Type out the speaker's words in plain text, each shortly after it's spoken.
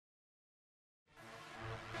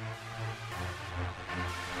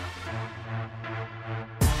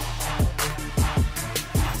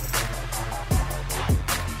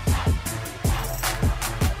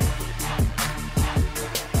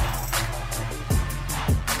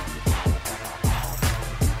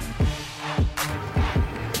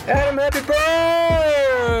Adam, happy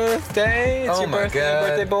birthday! It's Oh your my birthday, God.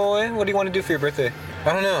 birthday boy. What do you want to do for your birthday?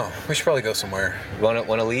 I don't know. We should probably go somewhere. Want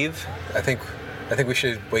to leave? I think we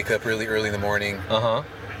should wake up really early in the morning.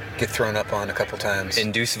 Get thrown up on a couple times.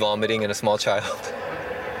 Induce vomiting in a small child.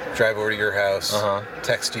 Drive over to your house.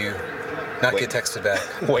 Text you. Not Wait. get texted back.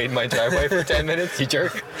 Wait in my driveway for 10 minutes, you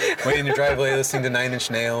jerk. Wait in your driveway listening to Nine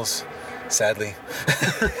Inch Nails. Sadly.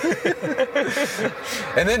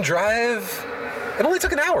 And then drive. It only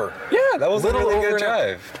took an hour. Yeah, that was a Little really over good an hour.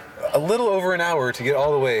 drive. A little over an hour to get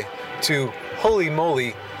all the way to, holy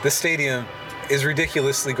moly, the stadium is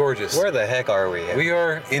ridiculously gorgeous. Where the heck are we? We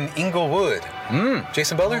are in Inglewood.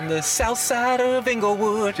 Jason Butler? On the south side of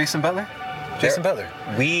Inglewood. Jason Butler? Jason Butler.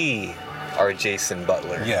 We are Jason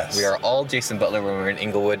Butler. Yes. We are all Jason Butler when we're in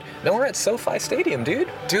Inglewood. No, we're at SoFi Stadium, dude.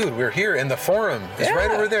 Dude, we're here, and the Forum is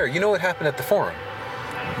right over there. You know what happened at the Forum?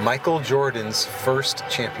 Michael Jordan's first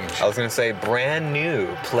championship. I was gonna say brand new,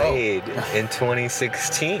 played in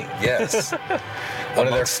 2016. Yes. one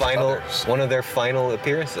of Amongst others. their final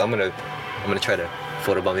appearances. I'm gonna try to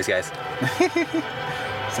photobomb these guys.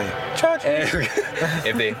 Say, charge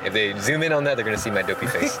me. if they zoom in on that, they're gonna see my dopey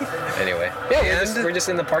face. Anyway, yeah, we're just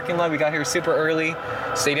in the parking lot. We got here super early.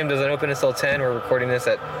 Stadium doesn't open until 10. We're recording this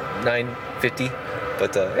at 9:50.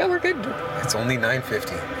 But yeah, we're good. It's only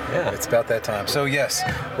 9:50. Yeah. It's about that time. So yes,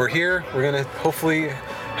 we're here. We're gonna hopefully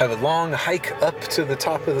have a long hike up to the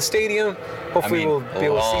top of the stadium. Hopefully we'll be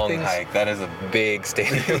able to see things. Hike. That is a big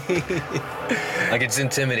stadium. Like, it's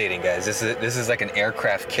intimidating, guys. This is like an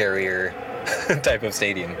aircraft carrier type of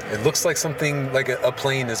stadium. It looks like something like a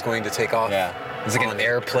plane is going to take off. Yeah. It's like on an it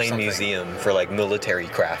or airplane something. museum for like military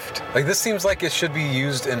craft. Like, this seems like it should be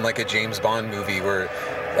used in like a James Bond movie where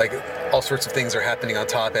like all sorts of things are happening on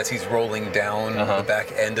top as he's rolling down the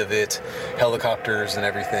back end of it, helicopters and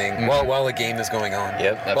everything, while a game is going on.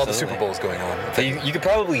 Yep, While the absolutely. Super Bowl is going on. So you could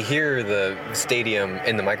probably hear the stadium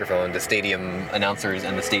in the microphone, the stadium announcers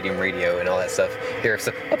and the stadium radio and all that stuff here.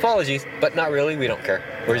 So apologies, but not really. We don't care.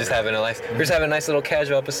 We're just having a nice little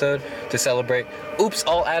casual episode to celebrate. Oops,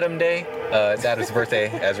 all Adam Day. It's Adam's birthday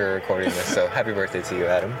as we're recording this. So happy birthday to you,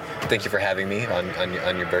 Adam. Thank you for having me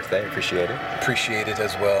on your birthday. I appreciate it. Appreciate it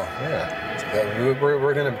as well. Yeah.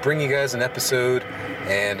 We're gonna bring you guys an episode,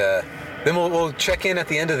 and then we'll check in at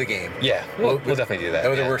the end of the game. Yeah, we'll definitely do that.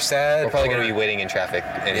 Whether yeah. we're sad, we're probably or- going to be waiting in traffic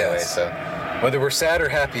anyway. Yes. So whether we're sad or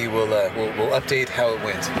happy, we'll update how it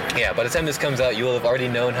went. yeah, by the time this comes out, you will have already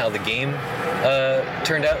known how the game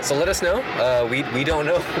turned out. So let us know. We don't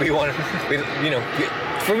know.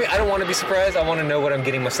 For me, I don't want to be surprised. I want to know what I'm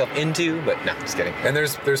getting myself into. But no, just kidding. And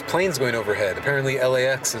there's planes going overhead. Apparently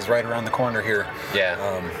LAX is right around the corner here. Yeah.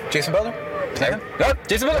 Jason Butler?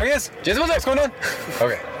 Jason Butler. There he is. Jason Butler. What's going on?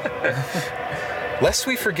 Okay. Lest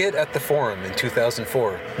we forget, at the Forum in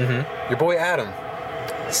 2004, your boy Adam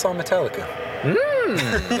saw Metallica.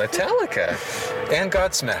 Metallica. And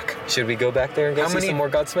Godsmack. Should we go back there and go see some more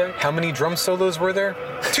Godsmack? How many drum solos were there?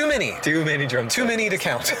 Too many. Too many drums. Too many to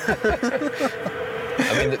count.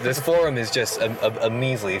 I mean, this Forum is just a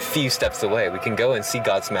measly few steps away. We can go and see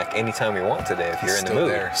Godsmack anytime we want today if you're in the mood.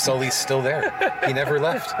 There. Sully's still there. He never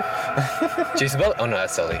left. Jason Butler? Oh, no,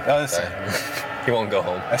 that's Sully. Oh, that's Sorry. He won't go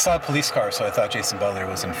home. I saw a police car, so I thought Jason Butler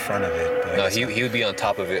was in front of it. But No, he would be on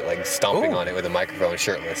top of it, like stomping on it with a microphone,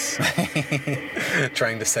 shirtless.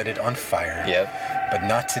 trying to set it on fire. Yep. But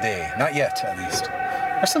not today. Not yet, at least.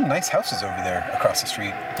 There's some nice houses over there across the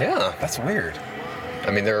street. Yeah. That's weird. I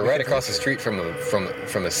mean, they're right across the street from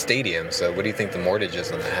a stadium. So, what do you think the mortgage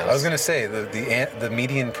is on the house? I was gonna say the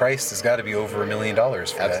median price has got to be over $1 million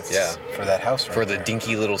for that. Yeah. For that house. Right for the there.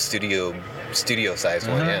 dinky little studio sized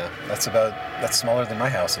one. Yeah. That's smaller than my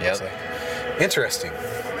house. It looks Yep. like. Interesting.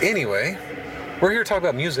 Anyway, we're here to talk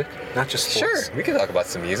about music, not just sports. Sure, we can talk about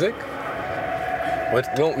some music. What?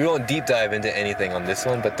 We won't deep dive into anything on this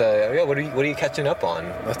one, but yeah, what are you catching up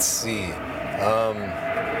on? Let's see.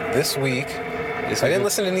 This week. I didn't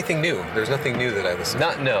listen to anything new. There's nothing new that I listened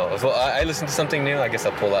to. No. Well, I listened to something new. I guess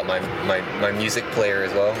I'll pull out my music player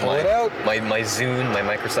as well. Pull it out. My Zune, my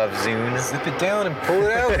Microsoft Zune. Zip it down and pull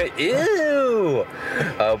it out. Ew!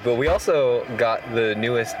 But we also got the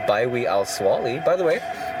newest Baiwi Al Swali. By the way,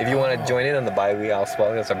 if you want to join in on the Baiwi Al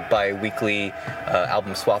Swali, that's our bi-weekly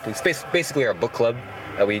album swap. It's basically our book club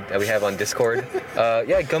that we have on Discord.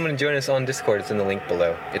 Yeah, come and join us on Discord. It's in the link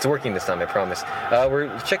below. It's working this time, I promise.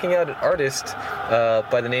 We're checking out an artist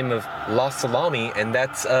by the name of La Salami, and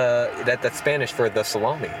that's Spanish for the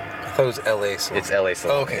salami. I thought it was LA. So. It's LA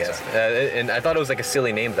Salami. Oh, okay. Yes. And I thought it was like a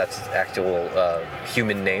silly name. That's actual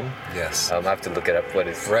human name. Yes. I have to look it up. How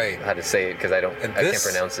to say it because I can't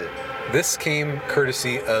pronounce it. This came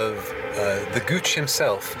courtesy of the Gooch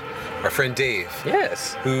himself, our friend Dave.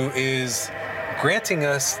 Yes. Who is granting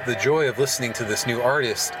us the joy of listening to this new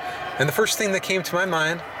artist. And the first thing that came to my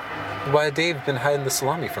mind, why Dave been hiding the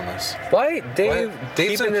salami from us? Why Dave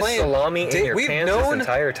Dave's keeping been this salami in your pants this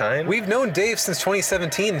entire time? We've known Dave since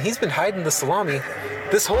 2017, and he's been hiding the salami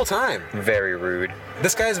this whole time. Very rude.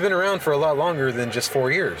 This guy's been around for a lot longer than just 4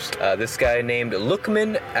 years. This guy named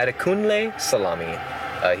Lukman Adekunle Salami.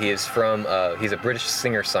 He's a British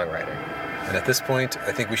singer-songwriter. And at this point,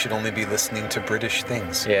 I think we should only be listening to British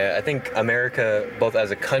things. Yeah, I think America, both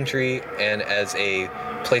as a country and as a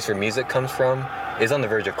place where music comes from, is on the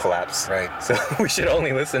verge of collapse. Right. So we should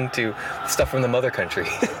only listen to stuff from the mother country.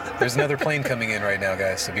 There's another plane coming in right now,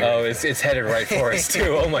 guys. So be ready. It's headed right for us,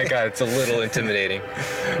 too. Oh my god, it's a little intimidating.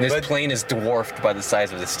 And this plane is dwarfed by the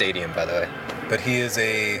size of the stadium, by the way. But he is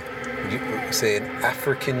would you say an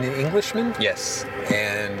African Englishman? Yes.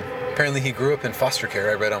 And apparently he grew up in foster care,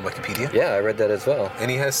 I read on Wikipedia. Yeah, I read that as well. And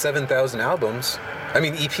he has 7,000 albums. I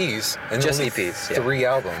mean EPs. And just only EPs. 3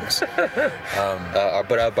 albums.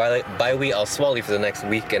 But our Baiwi Al Swali for the next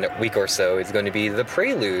week or so is going to be The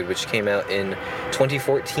Prelude, which came out in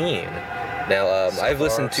 2014. Now, I've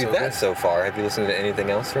listened to that so far. Have you listened to anything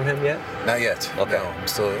else from him yet? Not yet. Okay. No, I'm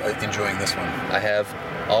still enjoying this one. I have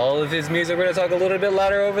all of his music. We're going to talk a little bit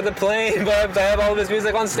louder over the plane, but I have all of his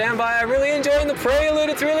music on standby. I'm really enjoying The Prelude.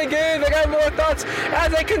 It's really good. I got more thoughts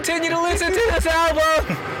as I continue to listen to this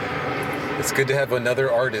album. It's good to have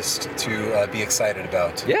another artist to be excited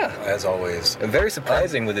about. Yeah. As always. And very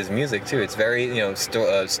surprising with his music, too. It's very,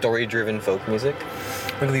 story-driven folk music.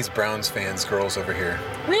 Look at these Browns fans, girls over here.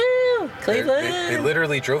 Woo! Cleveland! They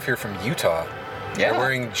literally drove here from Utah. Yeah. They're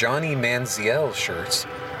wearing Johnny Manziel shirts,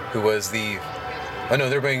 who was the... Oh, no,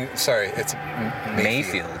 they're wearing... Sorry, it's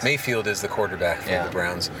Mayfield. Mayfield is the quarterback for the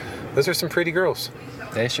Browns. Those are some pretty girls.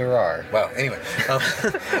 They sure are. Wow, anyway.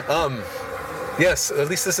 Yes, at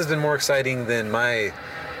least this has been more exciting than my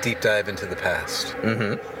deep dive into the past.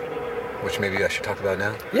 Mm-hmm. Which maybe I should talk about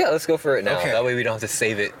now? Yeah, let's go for it now. Okay. That way we don't have to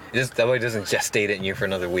save it. That way it doesn't gestate it in you for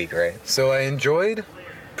another week, right? So I enjoyed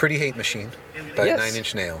Pretty Hate Machine by Yes. 9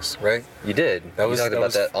 Inch Nails, right? You did. We talked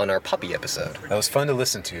about that on our Poppy episode. That was fun to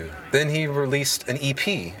listen to. Then he released an EP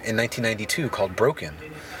in 1992 called Broken.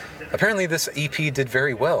 Apparently this EP did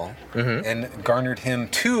very well and garnered him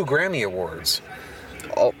 2 Grammy Awards.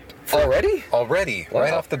 Oh, already? Already, Wow.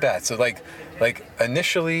 right off the bat. So like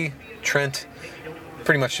initially Trent,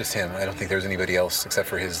 pretty much just him. I don't think there's anybody else except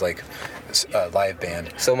for his live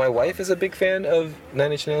band. So my wife is a big fan of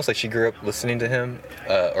 9 Inch Nails. Like she grew up listening to him,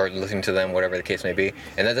 or listening to them, whatever the case may be.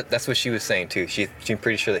 And that's what she was saying too. She's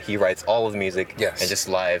pretty sure that he writes all of the music. Yes. And just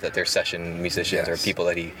live that they're session musicians or Yes. people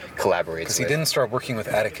that he collaborates Because with. he didn't start working with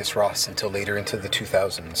Atticus Ross until later into the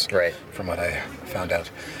 2000s. Right. From what I found out.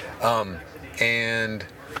 And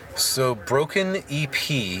so Broken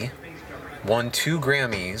EP won 2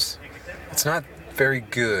 Grammys. It's not very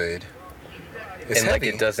good. It's and heavy.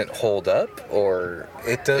 like it doesn't hold up, or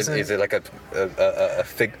It doesn't. Is it like a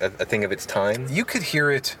thing of its time? You could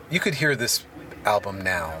hear it. You could hear this album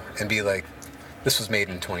now and be like, "This was made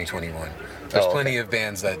in 2021." There's plenty of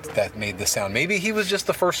bands that made this sound. Maybe he was just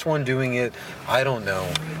the first one doing it. I don't know.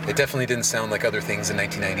 It definitely didn't sound like other things in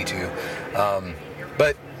 1992.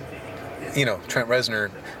 But Trent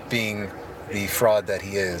Reznor, being the fraud that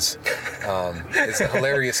he is a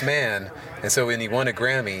hilarious man. And so when he won a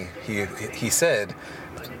Grammy, he said,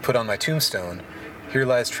 put on my tombstone, "Here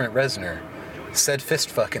lies Trent Reznor, said fist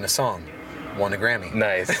fuck in a song, won a Grammy."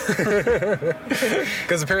 Nice.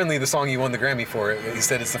 Because apparently the song he won the Grammy for, he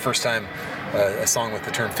said it's the first time a song with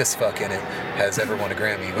the term fist fuck in it has ever won a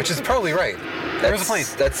Grammy, which is probably right. There was a plane.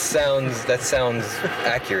 That sounds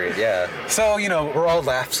accurate, yeah. So, we're all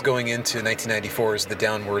laughs going into 1994's The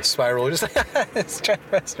Downward Spiral. Just like, it's Trent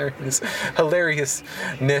Reznor, this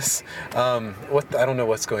hilariousness. I don't know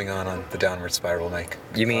what's going on The Downward Spiral, Mike.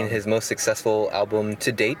 You mean his most successful album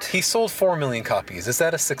to date? He sold 4 million copies. Is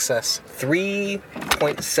that a success?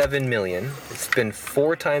 3.7 million. It's been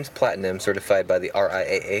 4 times platinum, certified by the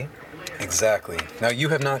RIAA. Exactly. Now, you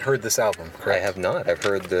have not heard this album, correct? I have not. I've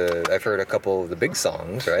heard a couple of the big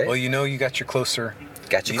songs, right? Well, you got your Closer.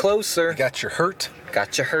 Got You Closer. You got your Hurt.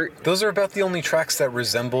 Got You Hurt. Those are about the only tracks that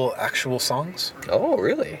resemble actual songs. Oh,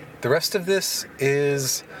 really? The rest of this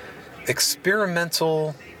is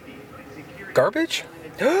experimental garbage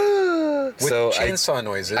with chainsaw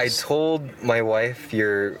noises. I told my wife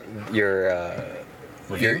your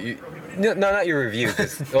Review? No, not your review.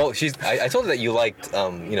 Well, I told her that you liked,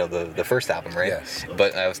 the first album, right? Yes.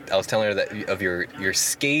 But I was telling her that of your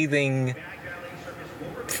scathing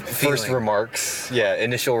first remarks,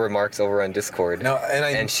 initial remarks over on Discord. No,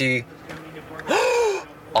 and she.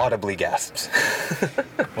 audibly gasps.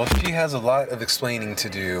 Well, she has a lot of explaining to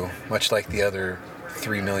do, much like the other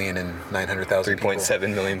 3,900,000 people.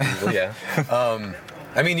 3.7 million people, yeah.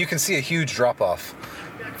 I mean, you can see a huge drop-off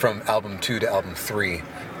from album 2 to album 3.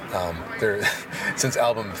 Since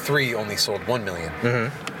album 3 only sold 1 million.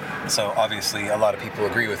 Mm-hmm. So obviously a lot of people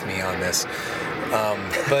agree with me on this.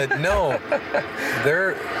 But no,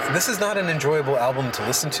 this is not an enjoyable album to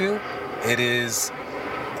listen to. It is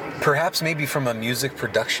perhaps maybe from a music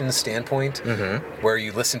production standpoint, mm-hmm. where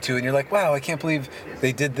you listen to it and you're like, wow, I can't believe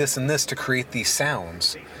they did this and this to create these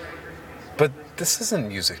sounds. But this isn't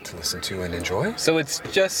music to listen to and enjoy. So it's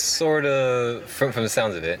just sort of, from the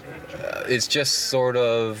sounds of it, it's just sort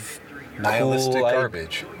of nihilistic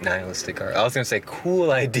garbage. Nihilistic garbage. I was going to say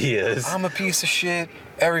cool ideas. I'm a piece of shit.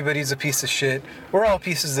 Everybody's a piece of shit. We're all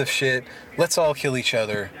pieces of shit. Let's all kill each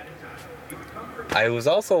other. I was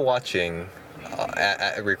also watching,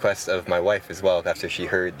 at a request of my wife as well, after she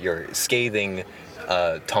heard your scathing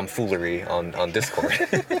tomfoolery on Discord.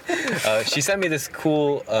 She sent me this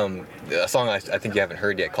cool a song I think you haven't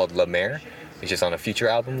heard yet called La Mer. It's just on a future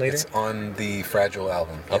album later. It's on the Fragile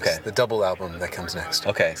album. Yes, okay. The double album that comes next.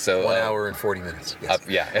 Okay, so 1 hour and 40 minutes. Yes.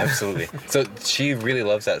 Yeah, absolutely. So she really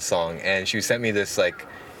loves that song, and she sent me this like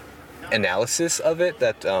analysis of it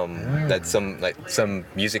that that some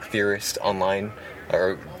music theorist online,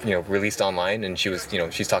 or released online, and she was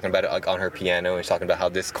she's talking about it like on her piano, and she's talking about how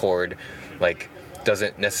this chord like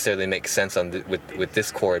doesn't necessarily make sense with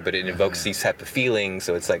this chord, but it invokes these type of feelings.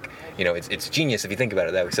 So it's like it's genius if you think about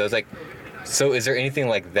it that way. So it's like, so is there anything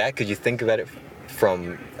like that? Could you think about it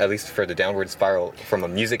from, at least for the Downward Spiral, from a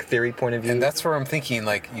music theory point of view? And that's where I'm thinking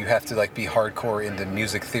like you have to like be hardcore into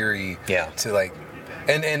music theory to like,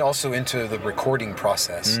 and also into the recording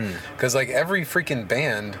process, because like every freaking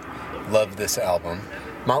band loved this album.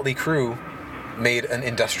 Motley Crue made an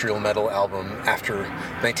industrial metal album after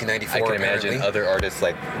 1994. I can imagine other artists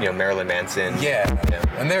like Marilyn Manson. Yeah,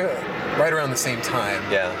 and they're right around the same time.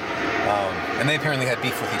 Yeah. And they apparently had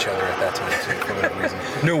beef with each other at that time too, for whatever reason.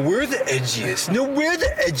 No, we're the edgiest. No, we're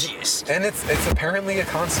the edgiest. And it's apparently a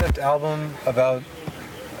concept album about,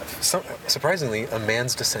 surprisingly, a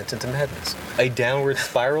man's descent into madness. A downward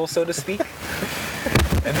spiral, so to speak.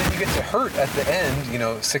 And then you get to Hurt at the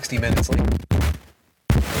end, 60 minutes later.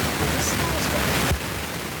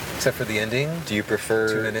 Except for the ending. Do you prefer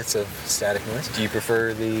 2 minutes of static noise? Do you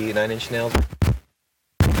prefer the Nine Inch Nails?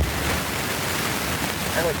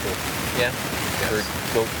 I like both. Yeah? For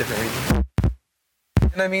both different reasons?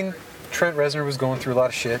 And I mean, Trent Reznor was going through a lot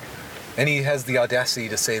of shit, and he has the audacity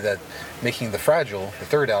to say that making The Fragile, the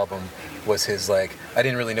third album, was his, like, I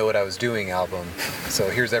didn't really know what I was doing album, so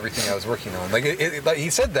here's everything I was working on. Like, like he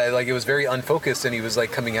said that, like, it was very unfocused, and he was,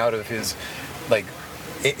 like, coming out of his, like...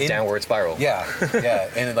 downward spiral. Yeah,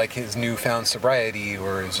 and, like, his newfound sobriety,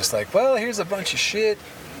 where it was just like, well, here's a bunch of shit,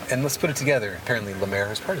 and let's put it together. Apparently, La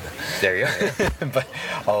Mer is part of that. There you are. Yeah. But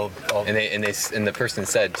I'll and the person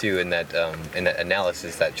said too in that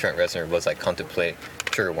analysis that Trent Reznor was like contemplating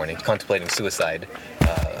suicide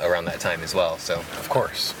around that time as well. So of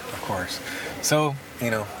course. So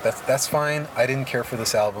that's fine. I didn't care for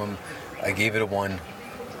this album. I gave it a 1.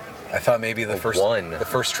 I thought maybe the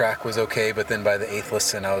first track was okay, but then by the 8th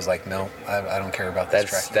listen, I was like, no, I don't care about this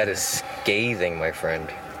track. That is scathing, my friend.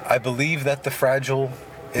 I believe that The Fragile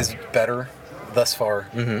is better thus far,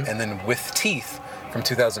 and then With Teeth from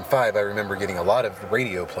 2005, I remember getting a lot of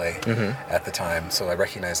radio play at the time, so I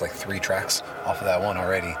recognized like 3 tracks off of that one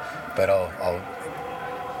already, but I'll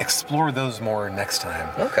explore those more next time.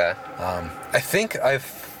 Okay. I think I've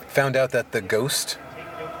found out that the Ghost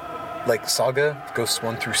saga, Ghosts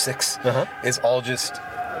 1 through 6, is all just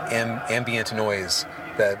ambient noise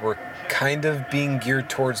that were kind of being geared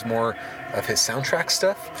towards more of his soundtrack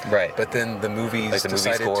stuff. Right. But then the movies like the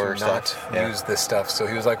decided movie to not use this stuff. So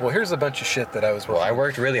he was like, well, here's a bunch of shit that I was working on. Well, I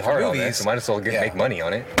worked really hard on this, so might as well make money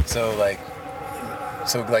on it. So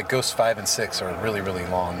Ghosts 5 and 6 are really, really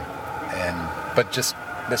long. But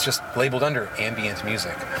that's just labeled under ambient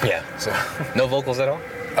music. Yeah. So no vocals at all?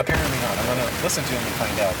 Apparently not. I'm going to listen to them and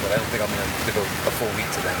find out, but I don't think I'm going to devote a full week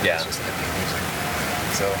to them. Yeah. It's just ambient music.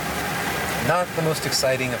 So not the most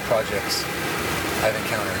exciting of projects I've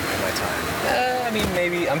encountered in my time. I mean,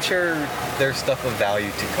 maybe. I'm sure there's stuff of value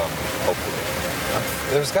to come, hopefully.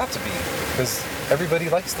 There's got to be, because everybody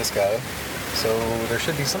likes this guy, so there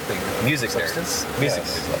should be something. Music substance. Nerds. Music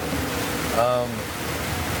nerds.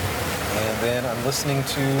 And then I'm listening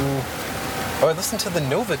to... I listened to the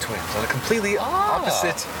Nova Twins on a completely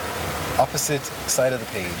opposite side of the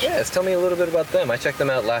page. Yes, tell me a little bit about them. I checked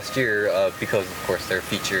them out last year because, of course, they're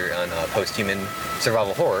featured on Post-Human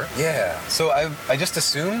Survival Horror. Yeah, so I just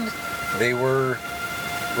assumed they were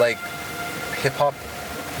like hip hop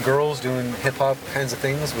girls doing hip hop kinds of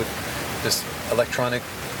things with just electronic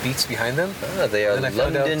beats behind them. Ah, they are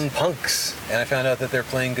London punks. And I found out that they're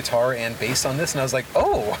playing guitar and bass on this, and I was like,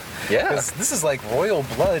 oh, yeah, 'cause this is like royal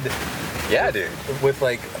blood. Yeah, dude. With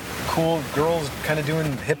like cool girls kind of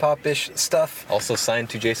doing hip hop ish stuff. Also signed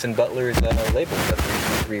to Jason Butler's label,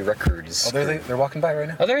 3 Records. Oh, they're walking by right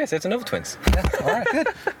now. Oh, there is. It's the Nova Twins. Yeah. All right, good.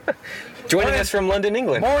 Joining us from London,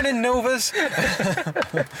 England. Morning, Novas.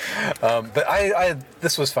 But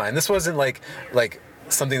this was fine. This wasn't like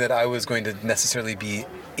something that I was going to necessarily be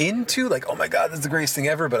into. Like, oh my God, this is the greatest thing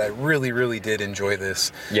ever. But I really, really did enjoy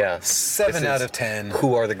this. Yeah. 7 out of 10.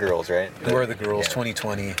 Who Are the Girls, right? Who Are the Girls? Yeah.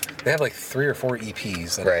 2020. They have like 3 or 4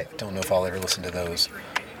 EPs. And right. I don't know if I'll ever listen to those.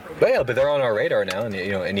 But yeah, but they're on our radar now, and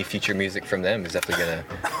any future music from them is definitely gonna,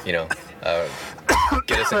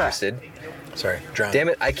 get us interested. Sorry, drowned. Damn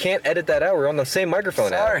it! I can't edit that out. We're on the same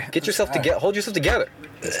microphone now. Get yourself together. Hold yourself together.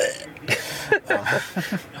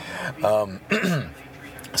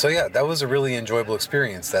 So yeah, that was a really enjoyable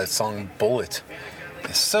experience. That song "Bullet"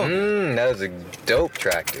 is so good. That was a dope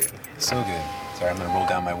track, dude. So good. Sorry, I'm gonna roll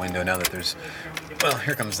down my window now that there's. Well,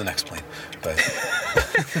 here comes the next plane. But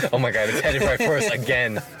oh my God, it's headed right for us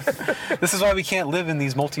again. This is why we can't live in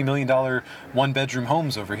these multi-million-dollar one-bedroom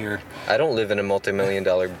homes over here. I don't live in a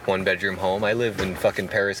multi-million-dollar one-bedroom home. I live in fucking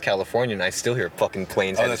Paris, California, and I still hear fucking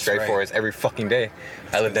planes headed straight for us every fucking day.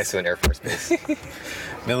 I live next to an Air Force base.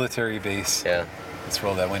 Military base. Yeah. Let's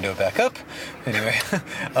roll that window back up. Anyway.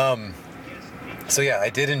 So yeah, I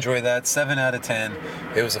did enjoy that. 7 out of 10.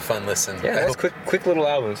 It was a fun listen. Yeah, it's quick little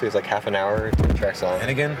album. So it's like half an hour, 2 tracks long. And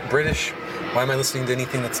again, British. Why am I listening to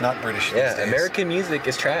anything that's not British these days? American music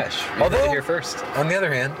is trash. You Although, heard it here first. On the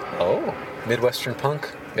other hand, Midwestern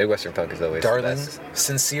punk. Midwestern punk is always Darling, the best.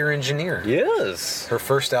 Sincere Engineer. Yes. Her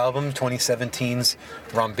first album, 2017's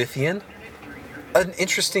Rhombithian. An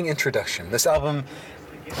interesting introduction. This album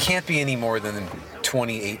can't be any more than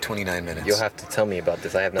 28, 29 minutes. You'll have to tell me about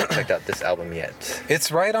this. I have not checked out this album yet. It's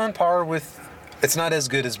right on par with... It's not as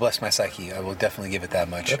good as Bless My Psyche. I will definitely give it that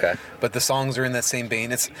much. Okay. But the songs are in that same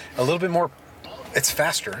vein. It's a little bit more... It's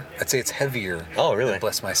faster. I'd say it's heavier. Oh, really? Than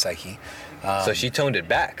Bless My Psyche. So she toned it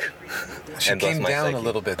back. She came down a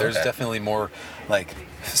little bit. There's definitely more like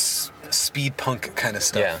speed punk kind of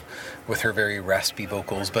stuff with her very raspy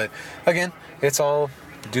vocals. But again, it's all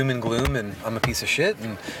doom and gloom, and I'm a piece of shit,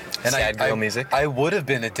 and sad girl music. I would have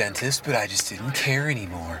been a dentist, but I just didn't care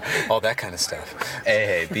anymore. All that kind of stuff.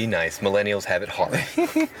 Hey, be nice. Millennials have it hard.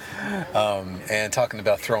 And talking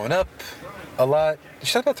about throwing up a lot. Did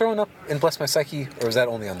she talk about throwing up in Bless My Psyche, or was that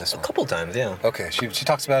only on this one? A couple times, yeah. Okay, she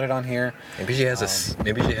talks about it on here. Maybe she has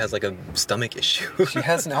maybe she has like a stomach issue. She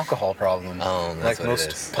has an alcohol problem. Oh, that's like what most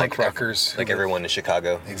it is. punk rockers. Like everyone in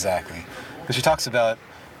Chicago. Exactly. But she talks about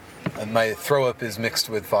my throw up is mixed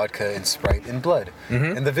with vodka and Sprite and blood,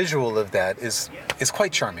 and the visual of that is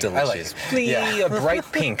quite charming. Delicious. I like it. A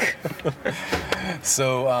bright pink.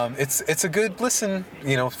 So it's a good listen,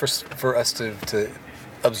 for us to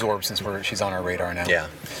absorb since she's on our radar now. Yeah.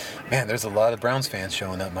 Man, there's a lot of Browns fans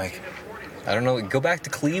showing up, Mike. I don't know. Go back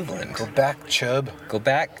to Cleveland. Go back, Chubb. Go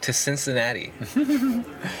back to Cincinnati.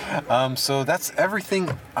 So that's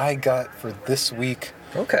everything I got for this week.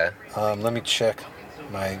 Okay. Let me check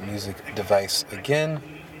my music device again.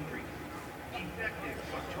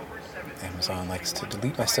 Amazon likes to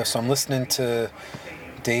delete my stuff, so I'm listening to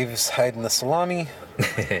Dave's Hiding the Salami.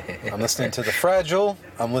 I'm listening to The Fragile.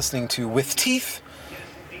 I'm listening to With Teeth.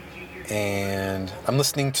 And I'm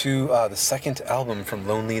listening to the second album from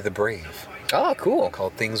Lonely the Brave. Oh, cool.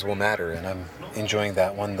 Called Things Will Matter, and I'm enjoying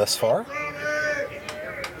that one thus far.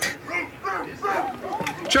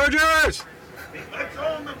 Chargers!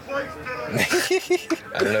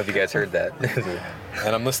 I don't know if you guys heard that.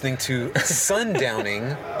 And I'm listening to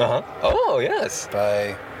Sundowning. Oh, yes.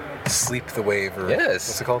 By Sleep the Wave, or yes.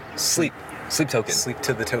 What's it called? Sleep Token. Sleep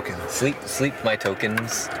to the Token. Sleep my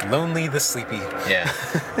tokens. Lonely the Sleepy. Yeah.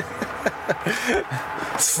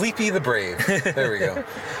 Sleepy the Brave. There we go.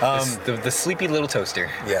 The sleepy little toaster.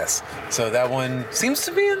 Yes. So that one seems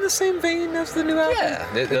to be in the same vein as the new album.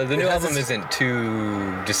 Yeah. The new album isn't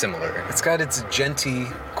too dissimilar. It's got its genty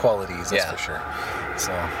qualities, that's for sure.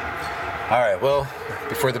 So, all right. Well,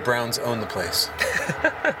 before the Browns own the place.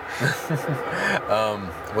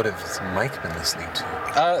 What has Mike been listening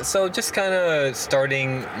to? So just kind of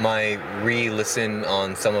starting my re-listen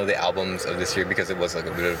on some of the albums of this year because it was like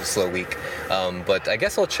a bit of a slow week. But I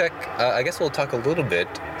guess I'll check. I guess we'll talk a little bit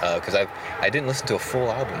because I didn't listen to a full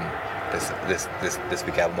album this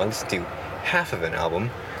week. I listened to half of an album.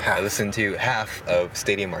 I listened to half of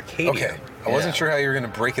Stadium Arcadium. Okay. I wasn't sure how you were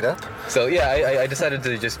going to break it up. So yeah, I decided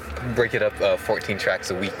to just break it up 14 tracks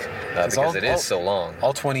a week because it is so long.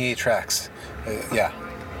 All 28 tracks. Yeah.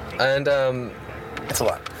 And it's a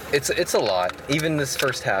lot. It's a lot. Even this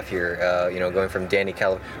first half here, going from Danny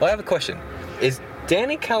California. Well, I have a question. Is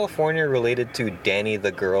Danny California related to Danny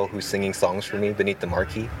the girl who's singing songs for me beneath the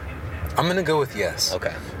marquee? I'm going to go with yes.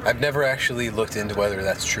 Okay. I've never actually looked into whether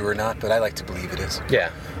that's true or not, but I like to believe it is.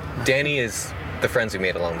 Yeah. Danny is the friends we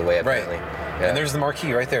made along the way, apparently. Right. Yeah. And there's the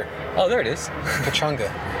marquee right there. Oh, there it is.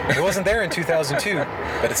 Pachanga. It wasn't there in 2002,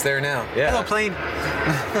 but it's there now. Yeah. Hello, plane.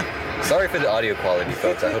 Sorry for the audio quality,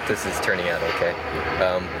 folks. I hope this is turning out okay.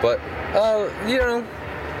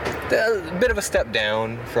 A bit of a step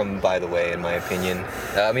down from By the Way, in my opinion.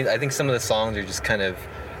 I think some of the songs are just kind of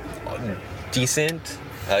decent.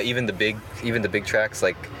 Even the big tracks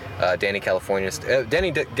like Danny California.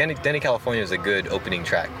 Danny California is a good opening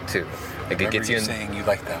track too. Like, it gets you saying you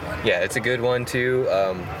like that one. Yeah, it's a good one too.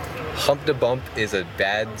 Hump to Bump is a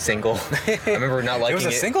bad single. I remember not liking it. It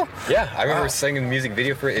was a single? Yeah, I remember singing the music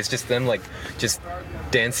video for it. It's just them like just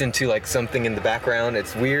dancing to like something in the background.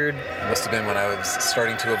 It's weird. It must have been when I was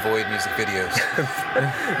starting to avoid music videos.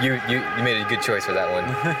 you made a good choice for that one.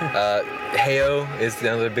 Heyo is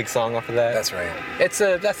another big song off of that. That's right. That's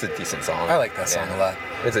a decent song. I like that song a lot.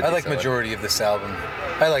 I like majority of this album.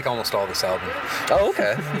 I like almost all this album. Oh,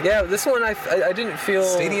 okay. Yeah, this one I didn't feel.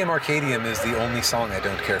 Stadium Arcadium is the only song I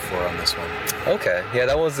don't care for on this one. Okay. Yeah,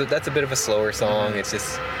 that's a bit of a slower song. It's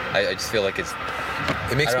just I just feel like it's.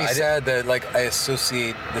 It makes me sad that like I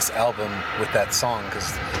associate this album with that song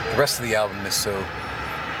because the rest of the album is so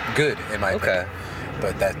good in my opinion.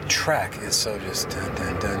 But that track is so just dun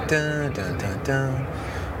dun dun dun dun dun dun.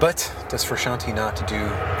 But does Frusciante not to do?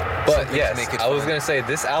 But yes, to make it I was gonna say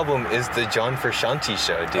this album is the John Frusciante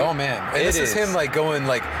show, dude. Oh man, and this is him like going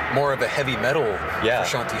like more of a heavy metal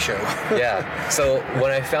Frusciante show. Yeah. So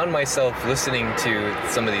when I found myself listening to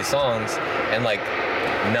some of these songs and like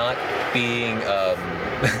not being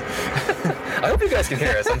I hope you guys can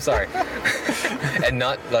hear us, I'm sorry. And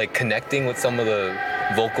not like connecting with some of the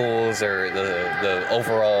vocals or the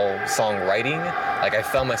overall songwriting, like I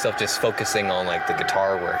found myself just focusing on like the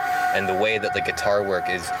guitar work and the way that the guitar work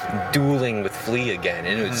is dueling with Flea again,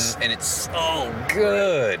 and it's so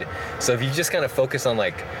good. So if you just kind of focus on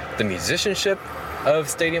like the musicianship of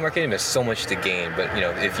Stadium Arcadium, there's so much to gain. But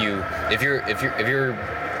if you're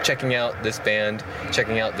checking out this band,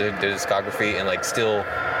 checking out their discography, and like still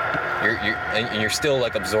you're still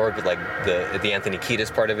like absorbed with like the Anthony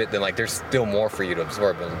Kiedis part of it, then like there's still more for you to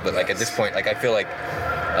absorb. But like at this point, like I feel like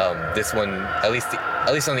this one, at least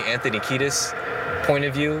on the Anthony Kiedis point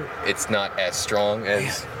of view, it's not as strong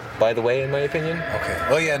as By the Way, in my opinion. Okay.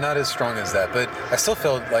 Well, yeah, not as strong as that, but I still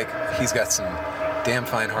felt like he's got some damn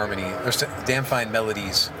fine harmony, or damn fine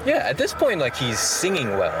melodies. Yeah, at this point, like he's singing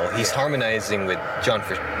well. He's harmonizing with John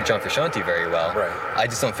Frusciante very well. Right. I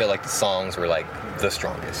just don't feel like the songs were like the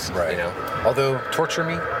strongest. Right. Although Torture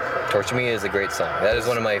Me is a great song. That is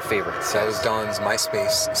one of my favorites. That was Don's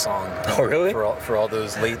MySpace song. Oh, really? For all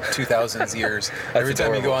those late 2000s years. Every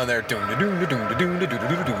time you go on there, the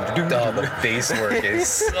bass work is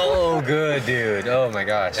so good, dude. Oh my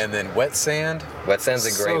gosh. And then Wet Sand. Wet Sand's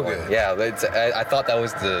a great one. Yeah, I thought that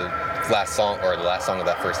was the last song of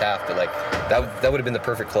that first half, but like that would have been the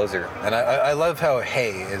perfect closer. And I love how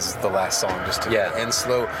Hey is the last song, just to end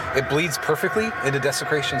slow. It bleeds perfectly into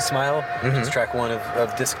Desecration Smile, which is track 1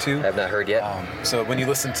 of disc 2. I have not heard yet. So when you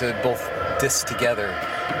listen to both discs together,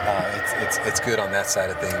 it's good on that side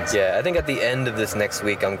of things. Yeah, I think at the end of this next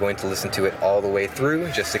week, I'm going to listen to it all the way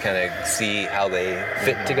through just to kind of see how they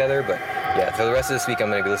fit together. But yeah, for the rest of this week, I'm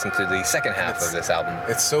going to be listening to the second half of this album.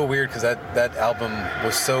 It's so weird because that album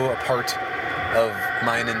was so a part of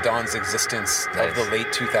mine and Don's existence of the late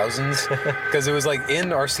 2000s, because it was like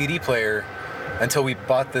in our CD player until we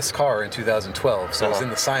bought this car in 2012. So it was in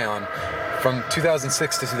the Scion from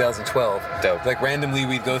 2006 to 2012. Dope. Like randomly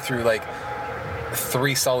we'd go through like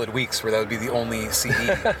 3 solid weeks where that would be the only CD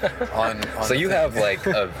on so you have like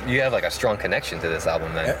a strong connection to this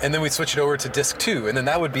album then. And then we'd switch it over to disc 2, and then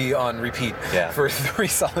that would be on repeat for 3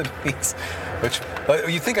 solid weeks, which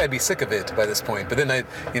you'd think I'd be sick of it by this point, but then I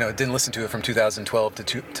didn't listen to it from 2012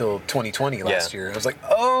 till 2020 last year. I was like,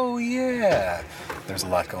 oh yeah, there's a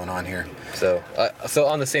lot going on here. So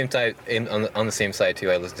on the same side, on the same side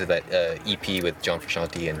too, I listened to that EP with John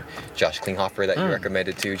Frusciante and Josh Klinghoffer that you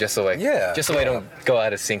recommended too, just so I don't go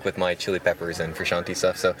out of sync with my Chili Peppers and Frusciante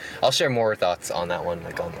stuff. So I'll share more thoughts on that one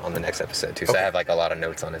like on the next episode too. So I have like a lot of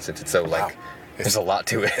notes on it since it's so like there's a lot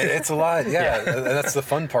to it. It's a lot, yeah. And that's the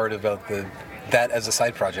fun part about the that as a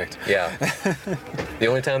side project. Yeah. The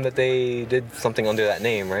only time that they did something under that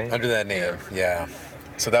name, right? Under that name, yeah.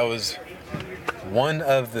 So that was one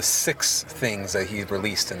of the 6 things that he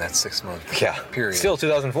released in that 6-month period. Still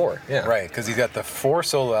 2004. Yeah. Right, because he's got the 4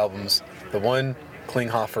 solo albums, the one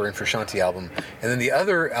Klinghoffer and Frusciante album, and then the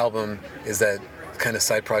other album is that kind of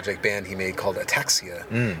side project band he made called Ataxia,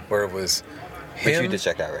 where it was him, which you did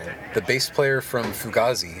check out, right? the bass player from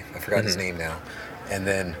Fugazi, I forgot his name now, and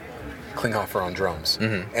then Klinghoffer on drums.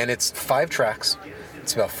 And it's 5 tracks.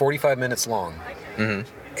 It's about 45 minutes long.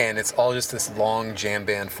 And it's all just this long jam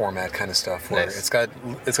band format kind of stuff where it's got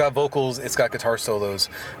vocals, it's got guitar solos,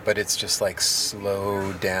 but it's just like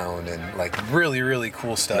slowed down and like really, really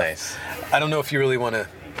cool stuff. Nice. I don't know if you really want to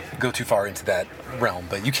go too far into that realm,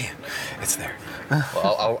 but you can. It's there.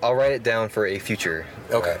 Well, I'll write it down for a future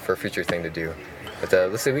for a future thing to do. But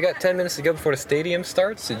let's see, we got 10 minutes to go before the stadium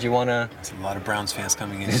starts. Did you want to... There's a lot of Browns fans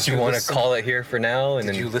coming in. Did you want to call it here for now? And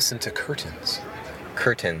did you listen to Curtains?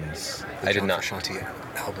 Curtains. The did not. Frusciante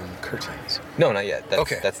album Curtains. No, not yet.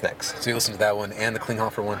 That's next. So you listened to that one and the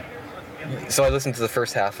Klinghoffer one? So I listened to the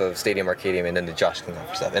first half of Stadium Arcadium and then the Josh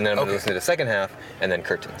Klinghoffer stuff. And then I'm going to listen to the second half and then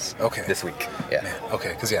Curtains. This week. Yeah. Man, okay,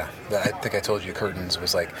 because I think I told you Curtains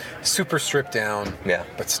was like super stripped down,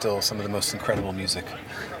 but still some of the most incredible music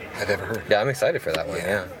I've ever heard. Yeah, I'm excited for that one,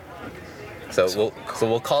 yeah. So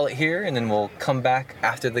we'll call it here, and then we'll come back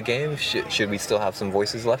after the game. Should we still have some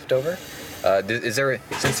voices left over? Is there,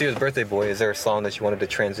 since he was birthday boy, is there a song that you wanted to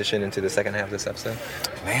transition into the second half of this episode?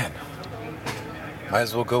 Man, might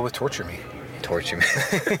as well go with Torture Me. Torture Me.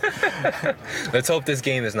 Let's hope this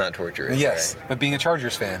game is not torturous. Yes, right? But being a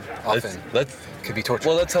Chargers fan often could be torture.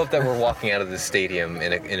 Well, let's hope that we're walking out of the stadium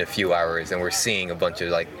in a few hours and we're seeing a bunch of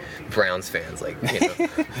like Browns fans, like, you know,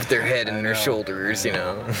 with their head and their shoulders, you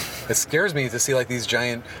know. It scares me to see like these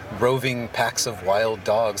giant roving packs of wild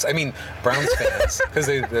dogs. I mean, Browns fans, because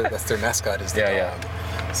that's their mascot is the dog.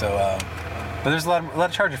 Yeah. So. But there's a lot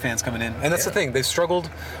of Charger fans coming in, and that's the thing. They've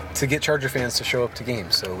struggled to get Charger fans to show up to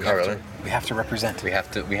games, so we have to represent. We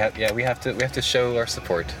have to show our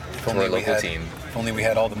support to our local team. If only we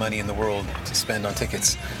had all the money in the world to spend on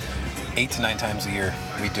tickets 8 to 9 times a year,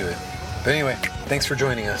 we'd do it. But anyway, thanks for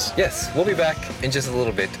joining us. Yes, we'll be back in just a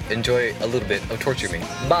little bit. Enjoy a little bit of Torture Me.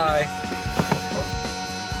 Bye.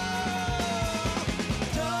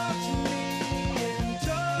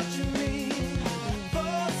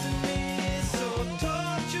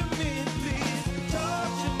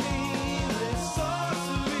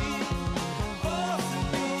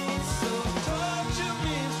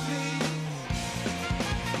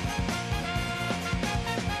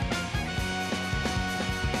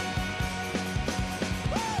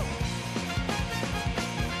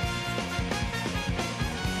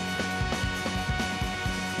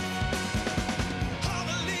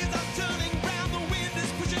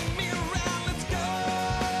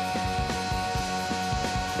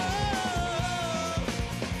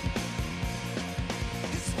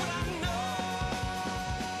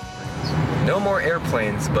 No more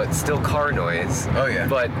airplanes, but still car noise. Oh yeah.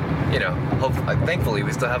 But, you know, thankfully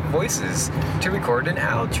we still have voices to record an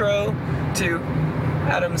outro to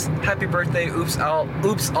Adams. Happy birthday, oops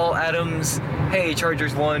all Adams. Hey,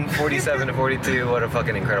 Chargers won 47-42. What a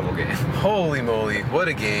fucking incredible game. Holy moly, what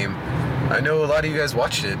a game. I know a lot of you guys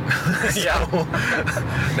watched it. Yeah.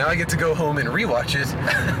 Now I get to go home and rewatch it.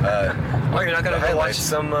 You're not gonna go watch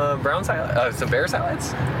some Browns highlights, some Bears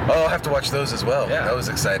highlights? Oh, I'll have to watch those as well. Yeah. That was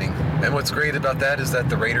exciting. And what's great about that is that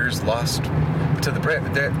the Raiders lost to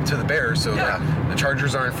the Bears, so the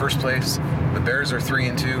Chargers are in first place. The Bears are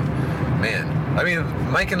 3-2. Man, I mean,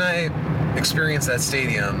 Mike and I experienced that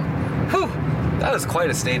stadium. Whew, that was quite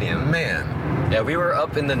a stadium. Man. Yeah, we were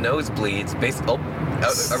up in the nosebleeds,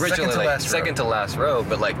 originally second to last row,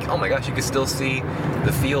 but like, oh my gosh, you could still see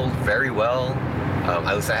the field very well.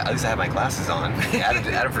 At least I had my glasses on.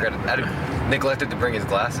 Adam neglected to bring his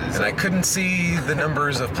glasses. And I couldn't see the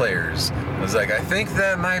numbers of players. I was like, I think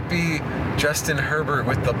that might be Justin Herbert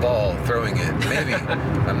with the ball throwing it. Maybe.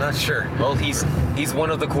 I'm not sure. Well, he's one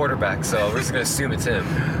of the quarterbacks, so we're just going to assume it's him.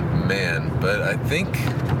 Man, but I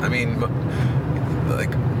mean,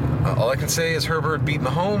 like, all I can say is Herbert beat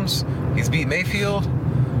Mahomes. He's beat Mayfield.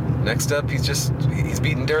 Next up, he's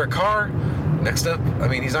beaten Derek Carr. Next up, I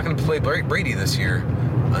mean, he's not going to play Brady this year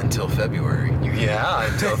until February. Yeah,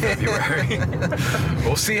 until February.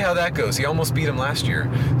 We'll see how that goes. He almost beat him last year,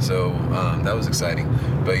 so that was exciting.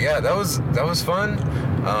 But yeah, that was fun.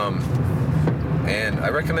 And I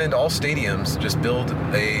recommend all stadiums just build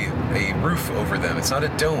a roof over them. It's not a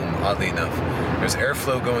dome, oddly enough. There's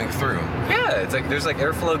airflow going through. Yeah, it's like there's like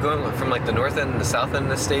airflow going from like the north end and the south end of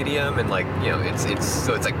the stadium, and like, you know, it's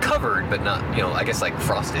like covered but not, you know, I guess like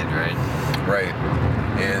frosted, right? Right.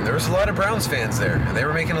 And there was a lot of Browns fans there, and they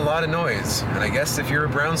were making a lot of noise. And I guess if you're a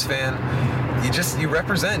Browns fan, you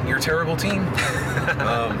represent your terrible team,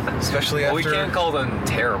 especially after. Well, we can't call them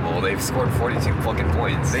terrible. They've scored 42 fucking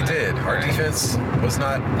points. They did. Our defense was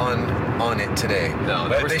not on it today. No,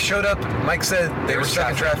 but they showed up. Mike said they were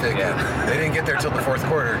stuck in traffic. Yeah. They didn't get there till the fourth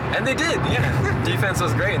quarter. And they did. Yeah. Defense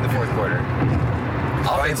was great in the fourth quarter.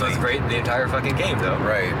 Offense was great the entire fucking game, though.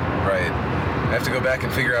 Right. I have to go back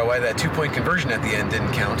and figure out why that 2-point conversion at the end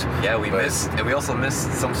didn't count. Yeah, we missed, and we also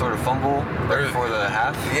missed some sort of fumble right before the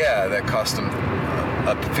half. Yeah, that cost them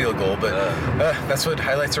a field goal, but that's what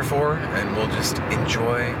highlights are for, and we'll just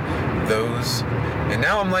enjoy those. And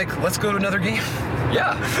now I'm like, let's go to another game.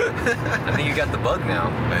 Yeah, I think you got the bug now.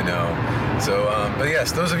 I know. So, but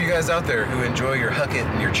yes, those of you guys out there who enjoy your Huckit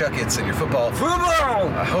and your Chuckits and your football,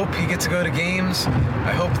 I hope you get to go to games.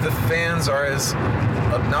 I hope the fans are as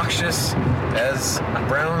obnoxious as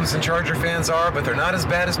Browns and Charger fans are, but they're not as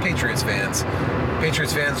bad as Patriots fans.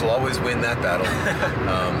 Patriots fans will always win that battle.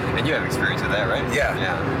 And you have experience with that, right?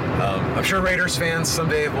 Yeah. I'm sure Raiders fans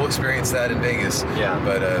someday will experience that in Vegas. Yeah.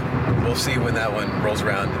 But we'll see when that one rolls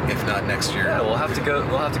around, if not next year. Yeah, we'll have to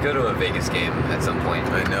go to a Vegas game at some point.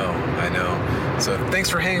 I know. So thanks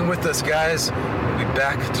for hanging with us, guys. We'll be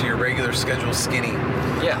back to your regular schedule, skinny.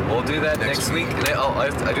 Yeah, we'll do that next week. And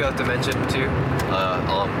I do have to mention too,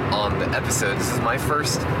 on the episode, this is my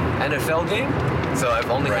first NFL game, so I've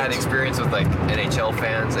only had experience with like NHL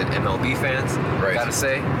fans and MLB fans. Right. Gotta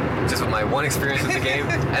say, just with my one experience with the game,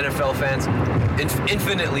 NFL fans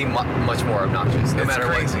infinitely much more obnoxious. No matter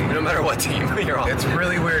what team you're on. It's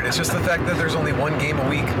really weird. It's just the fact that there's only one game a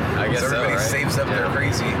week. I guess everybody saves up their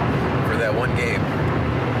crazy for that one game.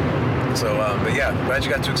 So, but yeah, glad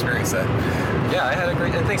you got to experience that. Yeah, I had a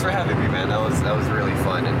great, and thanks for having me, man. That was really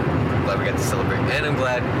fun, and I'm glad we got to celebrate. And I'm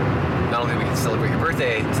glad not only we can celebrate your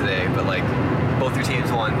birthday today, but like both your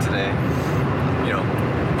teams won today. You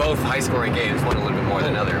know, both high-scoring games, one a little bit more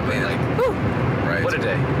than other, but like, whew, right. What a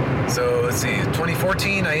day. So let's see,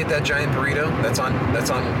 2014, I ate that giant burrito. That's on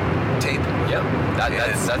tape. Yep,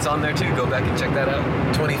 that's on there too. Go back and check that out.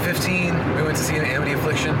 2015, we went to see an Amity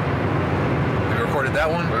Affliction. We recorded that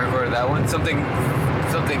one. Something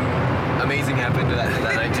amazing happened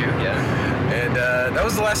that night too. Yeah. And that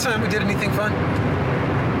was the last time we did anything fun.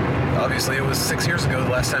 Obviously, it was 6 years ago, the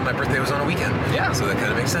last time my birthday was on a weekend. Yeah. So that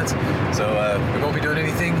kind of makes sense. So we won't be doing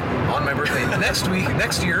anything on my birthday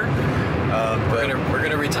next year. But we're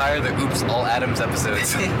gonna retire the Oops All Adams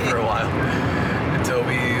episodes for a while.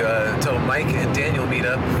 Until Mike and Daniel meet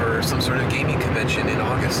up for some sort of gaming convention in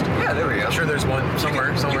August. Yeah, there we go. I'm sure there's one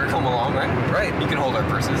somewhere. You can come along, right? Right. You can hold our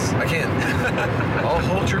purses. I can. I'll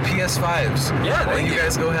hold your PS5s. Yeah, while you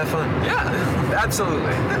guys go have fun. Yeah,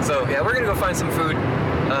 absolutely. So yeah, we're gonna go find some food.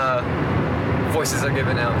 Voices are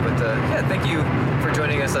given out, but yeah, thank you for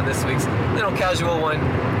joining us on this week's little casual one.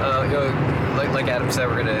 You know, like Adam said,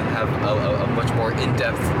 we're gonna have a much more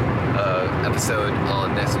in-depth episode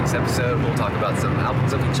on next week's episode. We'll talk about some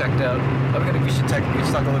albums that we checked out. We should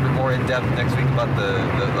talk a little bit more in depth next week about the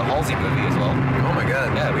Halsey movie as well. Oh my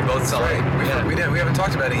God! Yeah, we both saw it. We haven't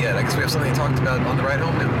talked about it yet. I guess we have something to talk about on the ride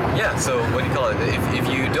home now. Yeah. So what do you call it? If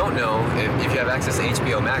you don't know, if you have access to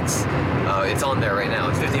HBO Max, it's on there right now.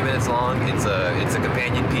 It's 15 minutes long. It's a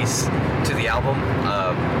companion piece to the album.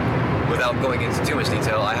 Without going into too much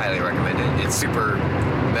detail, I highly recommend it. It's super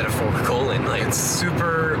metaphorical and like it's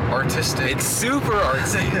super artistic. It's super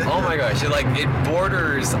artsy. Oh my gosh! It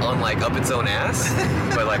borders on like up its own ass,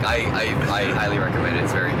 but like I highly recommend it.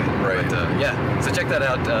 It's very good. Right. But, yeah. So check that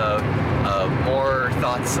out. More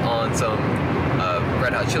thoughts on some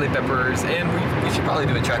Red Hot Chili Peppers, and we should probably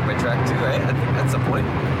do a track by track too, right? I think at some point.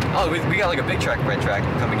 Oh, we got like a big track by track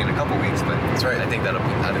coming in a couple weeks, but that's right. I think that'll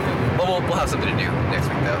be. Well, we'll have something to do next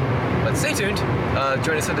week though. But stay tuned.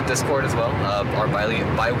 Join us in the Discord as well. Our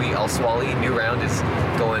Baiwi Al Swali new round is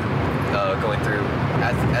going through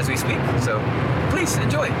as we speak. So please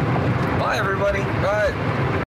enjoy. Bye everybody. Bye.